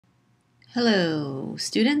Hello,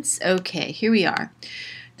 students. Okay, here we are.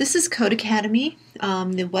 This is CodeAcademy.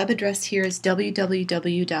 The web address here is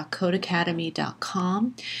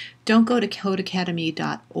www.codeacademy.com. Don't go to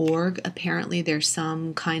codeacademy.org. Apparently there's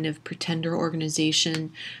some kind of pretender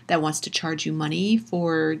organization that wants to charge you money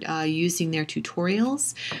for using their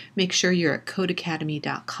tutorials. Make sure you're at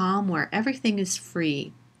codeacademy.com where everything is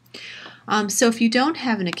free. So if you don't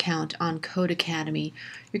have an account on CodeAcademy,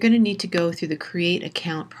 you're going to need to go through the create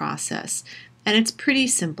account process. And it's pretty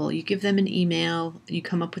simple. You give them an email, you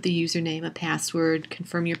come up with a username, a password,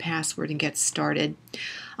 confirm your password, and get started.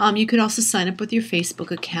 You could also sign up with your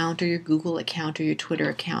Facebook account or your Google account or your Twitter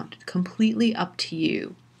account. Completely up to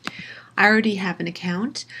you. I already have an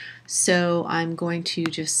account, so I'm going to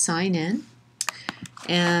just sign in.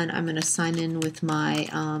 And I'm going to sign in with my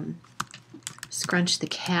Scrunch the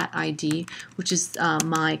Cat ID, which is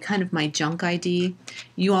my junk ID.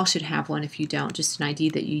 You all should have one if you don't, just an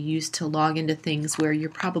ID that you use to log into things where you're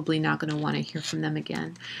probably not going to want to hear from them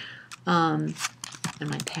again. And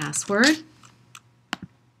my password.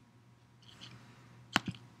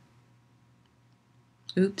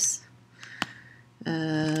 Oops.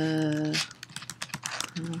 Oh,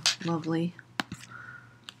 lovely.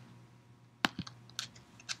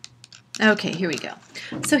 Okay, here we go.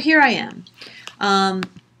 So here I am.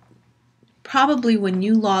 Probably when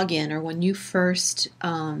you log in or when you first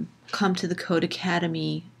come to the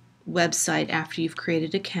CodeAcademy website after you've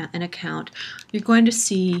created an account, you're going to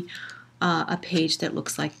see a page that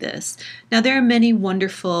looks like this. Now there are many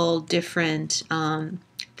wonderful different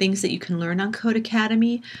things that you can learn on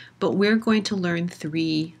CodeAcademy, but we're going to learn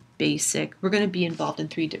we're going to be involved in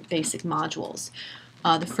three basic modules.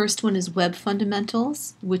 The first one is Web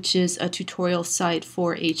Fundamentals, which is a tutorial site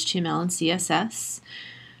for HTML and CSS.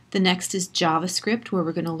 The next is JavaScript, where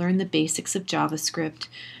we're going to learn the basics of JavaScript.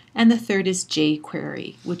 And the third is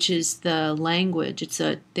jQuery, which is the language.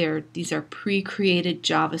 These are pre-created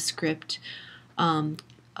JavaScript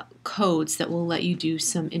codes that will let you do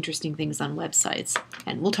some interesting things on websites.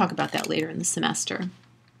 And we'll talk about that later in the semester.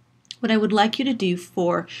 What I would like you to do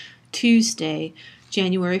for Tuesday,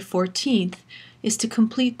 January 14th, is to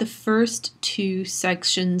complete the first two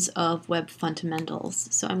sections of Web Fundamentals.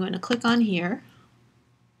 So I'm going to click on here,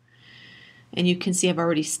 and you can see I've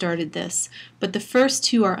already started this. But the first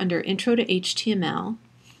two are under Intro to HTML,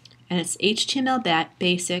 and it's HTML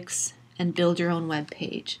Basics and Build Your Own Web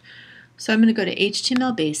Page. So I'm going to go to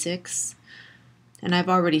HTML Basics, and I've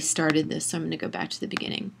already started this, so I'm going to go back to the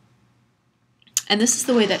beginning. And this is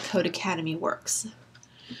the way that CodeAcademy works.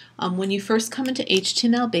 When you first come into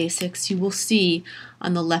HTML Basics, you will see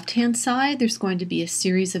on the left-hand side there's going to be a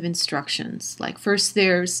series of instructions. Like first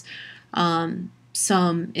there's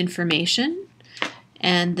some information,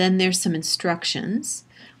 and then there's some instructions.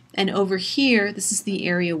 And over here, this is the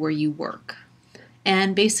area where you work.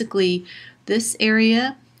 And basically, this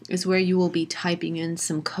area is where you will be typing in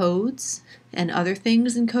some codes and other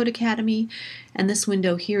things in CodeAcademy. And this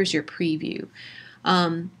window here is your preview.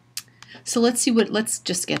 So let's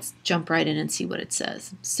just jump right in and see what it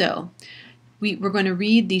says. So we're going to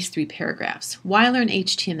read these three paragraphs. Why learn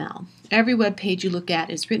HTML? Every web page you look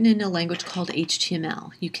at is written in a language called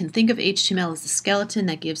HTML. You can think of HTML as the skeleton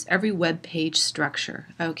that gives every web page structure.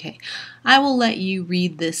 Okay, I will let you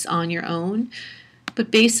read this on your own,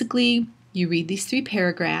 but basically you read these three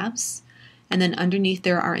paragraphs, and then underneath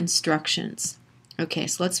there are instructions. Okay,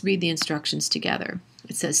 so let's read the instructions together.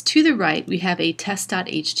 It says, to the right, we have a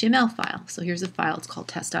test.html file. So here's a file. It's called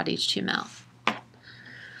test.html.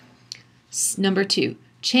 Number 2,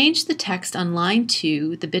 change the text on line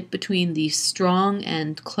 2, the bit between the strong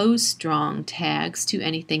and close strong tags, to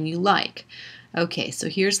anything you like. Okay, so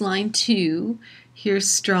here's line 2. Here's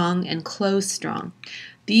strong and close strong.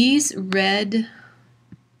 These red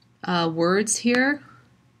words here,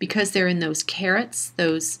 because they're in those carets,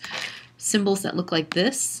 those symbols that look like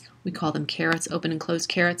this, we call them carets, open and closed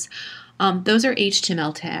carets. Those are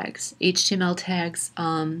HTML tags. HTML tags,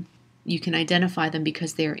 you can identify them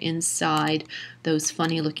because they're inside those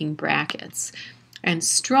funny looking brackets. And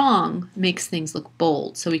strong makes things look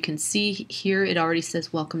bold. So we can see here it already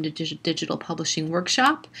says welcome to Digital Publishing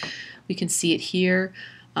Workshop. We can see it here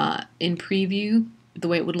in preview, the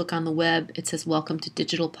way it would look on the web. It says welcome to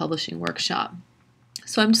Digital Publishing Workshop.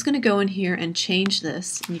 So I'm just going to go in here and change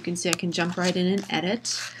this. And you can see I can jump right in and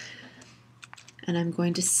edit. And I'm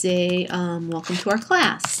going to say, welcome to our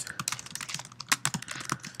class.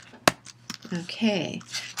 Okay,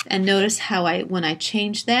 and notice how when I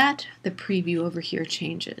change that, the preview over here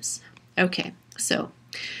changes. Okay, so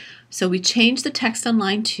we changed the text on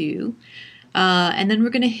line 2. And then we're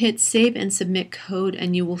going to hit Save and Submit Code,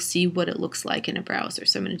 and you will see what it looks like in a browser.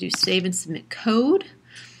 So I'm going to do Save and Submit Code,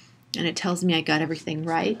 and it tells me I got everything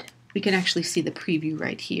right. We can actually see the preview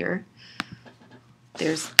right here.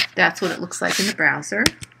 That's what it looks like in the browser.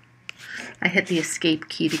 I hit the Escape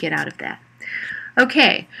key to get out of that.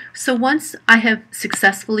 Okay, so once I have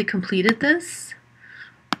successfully completed this,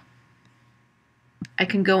 I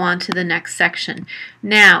can go on to the next section.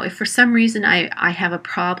 Now, if for some reason I have a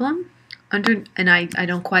problem and I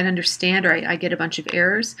don't quite understand, or I get a bunch of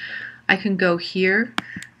errors, I can go here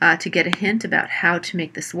to get a hint about how to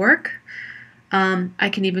make this work. I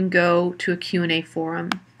can even go to a Q&A forum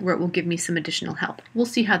where it will give me some additional help. We'll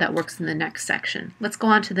see how that works in the next section. Let's go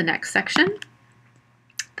on to the next section,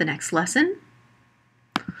 the next lesson.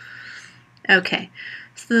 Okay,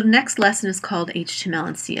 so the next lesson is called HTML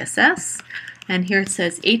and CSS. And here it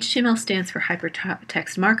says HTML stands for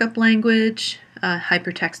Hypertext Markup Language.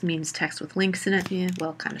 Hypertext means text with links in it. Yeah,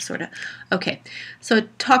 well, kind of, sort of. Okay, so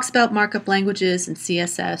it talks about markup languages and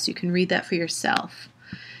CSS. You can read that for yourself.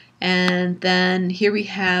 And then here we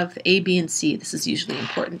have A, B, and C. This is usually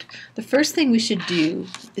important. The first thing we should do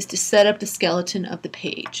is to set up the skeleton of the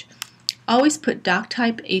page. Always put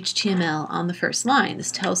doctype HTML on the first line.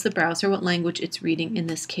 This tells the browser what language it's reading, in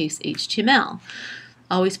this case HTML.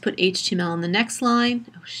 Always put HTML on the next line.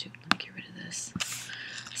 Oh shoot, let me get rid of this.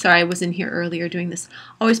 Sorry, I was in here earlier doing this.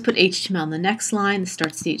 Always put HTML on the next line. This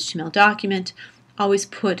starts the HTML document. Always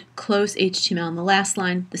put close HTML on the last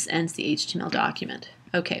line. This ends the HTML document.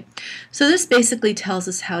 Okay, so this basically tells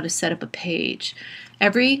us how to set up a page.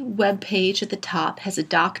 Every web page at the top has a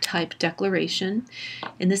doctype declaration,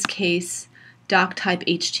 in this case doctype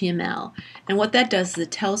HTML. And what that does is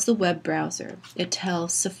it tells the web browser, it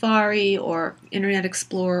tells Safari or Internet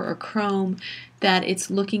Explorer or Chrome that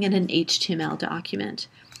it's looking at an HTML document.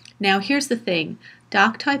 Now here's the thing,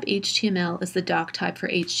 doctype HTML is the doctype for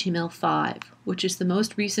HTML5, which is the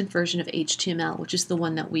most recent version of HTML, which is the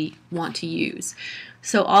one that we want to use.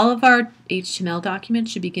 So all of our HTML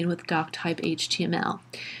documents should begin with doctype HTML.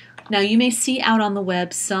 Now you may see out on the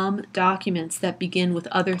web some documents that begin with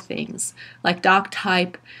other things, like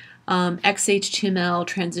doctype XHTML,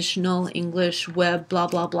 transitional English, web, blah,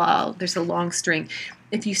 blah, blah. There's a long string.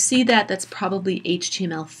 If you see that, that's probably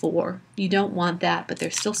HTML4. You don't want that, but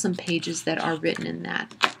there's still some pages that are written in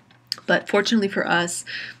that. But fortunately for us,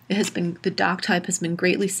 the doctype has been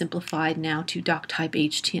greatly simplified now to doctype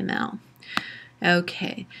HTML.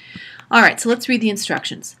 Okay. All right, so let's read the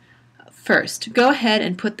instructions. First, go ahead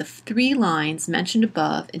and put the 3 lines mentioned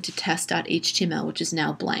above into test.html, which is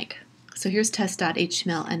now blank. So here's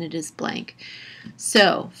test.html, and it is blank.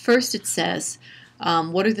 So first it says,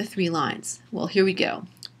 what are the 3 lines? Well, here we go.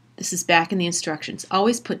 This is back in the instructions.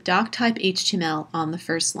 Always put doctype HTML on the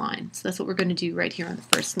first line. So that's what we're going to do right here on the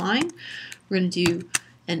first line. We're going to do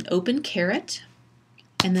an open caret,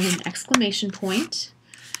 and then an exclamation point,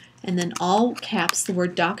 and then all caps the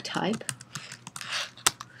word doctype,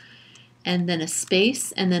 and then a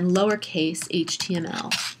space, and then lowercase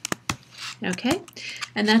HTML. Okay,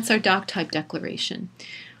 and that's our doctype declaration.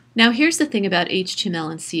 Now here's the thing about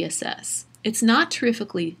HTML and CSS. It's not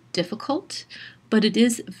terrifically difficult, but it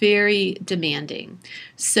is very demanding.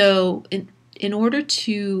 So in order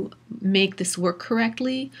to make this work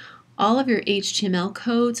correctly, all of your HTML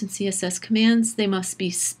codes and CSS commands, they must be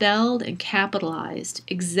spelled and capitalized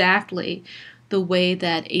exactly the way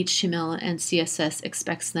that HTML and CSS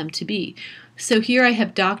expects them to be. So here I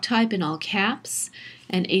have doctype in all caps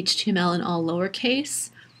and HTML in all lowercase.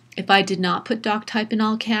 If I did not put doctype in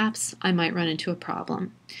all caps, I might run into a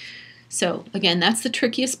problem. So again, that's the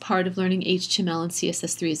trickiest part of learning HTML and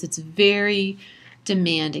CSS3 is it's very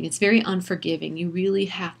demanding. It's very unforgiving. You really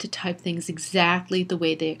have to type things exactly the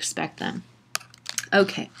way they expect them.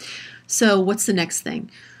 Okay, so what's the next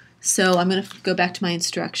thing? So I'm going to go back to my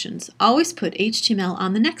instructions. Always put HTML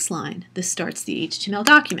on the next line. This starts the HTML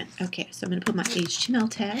document. Okay, so I'm going to put my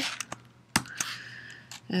HTML tag.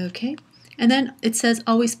 Okay, and then it says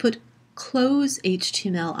always put close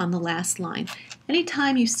HTML on the last line.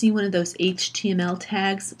 Anytime you see one of those HTML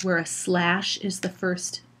tags where a slash is the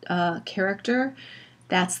first character,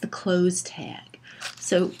 that's the close tag.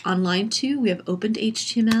 So on line 2 we have opened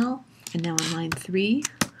HTML, and now on line 3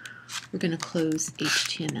 we're going to close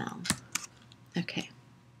HTML. Okay,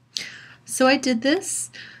 so I did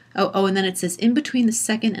this. Oh, and then it says in between the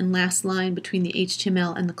second and last line between the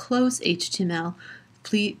HTML and the close HTML,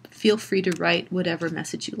 please feel free to write whatever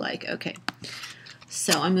message you like. Okay,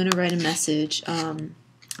 so I'm going to write a message.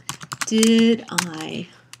 Did I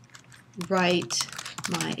write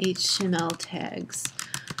my HTML tags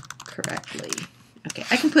correctly? Okay,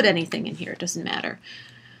 I can put anything in here, it doesn't matter.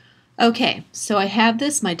 Okay, so I have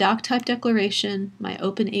this, my doc type declaration, my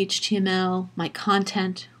open HTML, my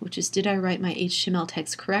content, which is did I write my HTML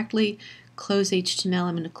tags correctly, close HTML,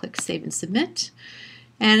 I'm going to click Save and Submit,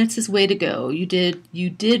 and it says way to go, you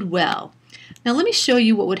did well. Now let me show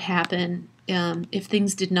you what would happen if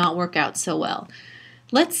things did not work out so well.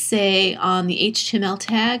 Let's say on the HTML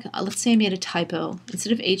tag, let's say I made a typo.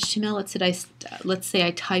 Instead of HTML, let's say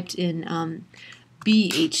I typed in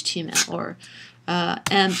BHTML or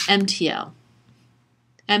MTML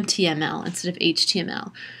instead of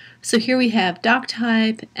HTML. So here we have doc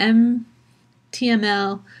type,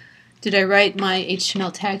 MTML. Did I write my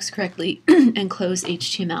HTML tags correctly and close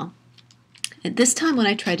HTML? At this time when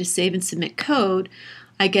I try to save and submit code,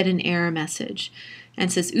 I get an error message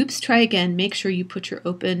and says, oops, try again, make sure you put your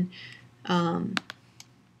open HTML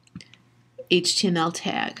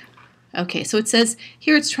tag. Okay, so it says,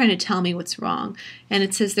 here it's trying to tell me what's wrong, and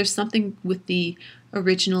it says there's something with the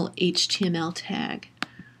original HTML tag.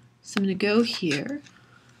 So I'm going to go here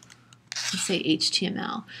and say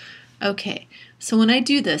HTML. Okay, so when I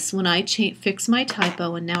do this, when I fix my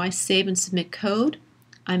typo and now I save and submit code,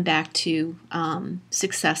 I'm back to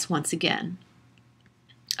success once again.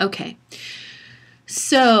 Okay,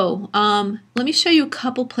 so let me show you a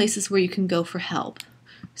couple places where you can go for help.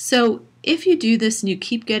 So if you do this and you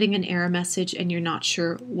keep getting an error message and you're not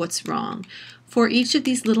sure what's wrong, for each of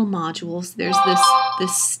these little modules, there's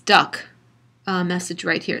this stuck message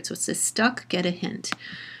right here. So it says stuck, get a hint.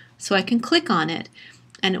 So I can click on it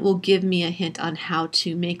and it will give me a hint on how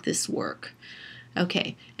to make this work.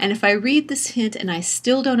 Okay, and if I read this hint and I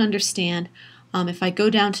still don't understand, if I go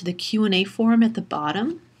down to the Q&A forum at the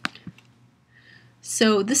bottom,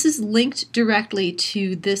 so this is linked directly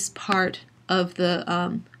to this part of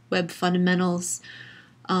the Web Fundamentals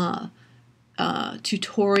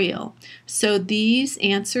tutorial. So these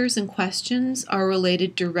answers and questions are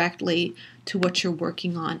related directly to what you're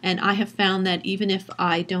working on, and I have found that even if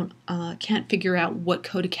I can't figure out what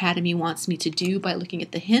CodeAcademy wants me to do by looking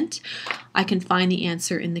at the hint, I can find the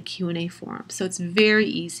answer in the Q&A forum. So it's very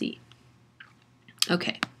easy.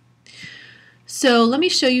 Okay, so let me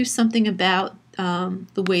show you something about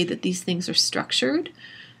the way that these things are structured.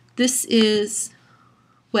 This is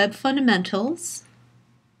Web Fundamentals,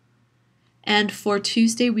 and for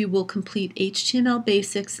Tuesday we will complete HTML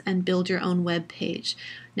basics and build your own web page.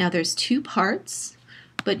 Now there's 2 parts,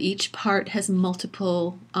 but each part has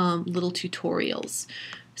multiple little tutorials.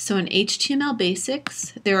 So in HTML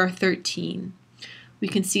basics there are 13. We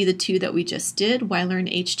can see the 2 that we just did, Why Learn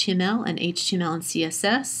HTML and HTML and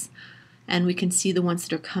CSS, and we can see the ones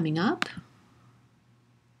that are coming up.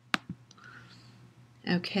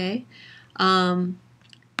 Okay.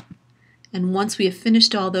 And once we have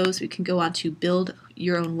finished all those, we can go on to build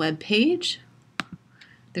your own web page.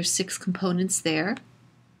 There's 6 components there.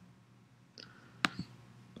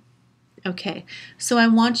 Okay, so I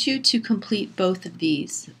want you to complete both of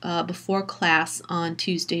these before class on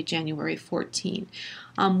Tuesday, January 14.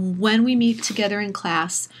 When we meet together in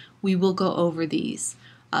class, we will go over these.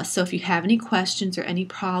 So if you have any questions or any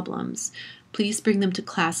problems, please bring them to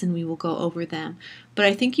class and we will go over them. But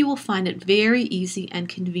I think you will find it very easy and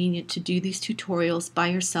convenient to do these tutorials by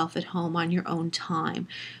yourself at home on your own time.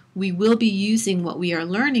 We will be using what we are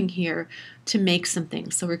learning here to make some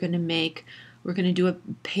things. So we're going to do a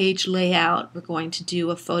page layout, we're going to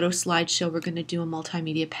do a photo slideshow, we're going to do a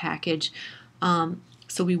multimedia package.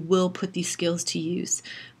 So we will put these skills to use.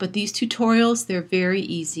 But these tutorials, they're very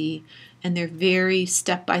easy and they're very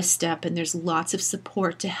step-by-step, and there's lots of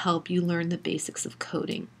support to help you learn the basics of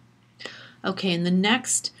coding. Okay, in the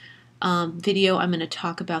next video I'm going to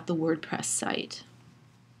talk about the WordPress site.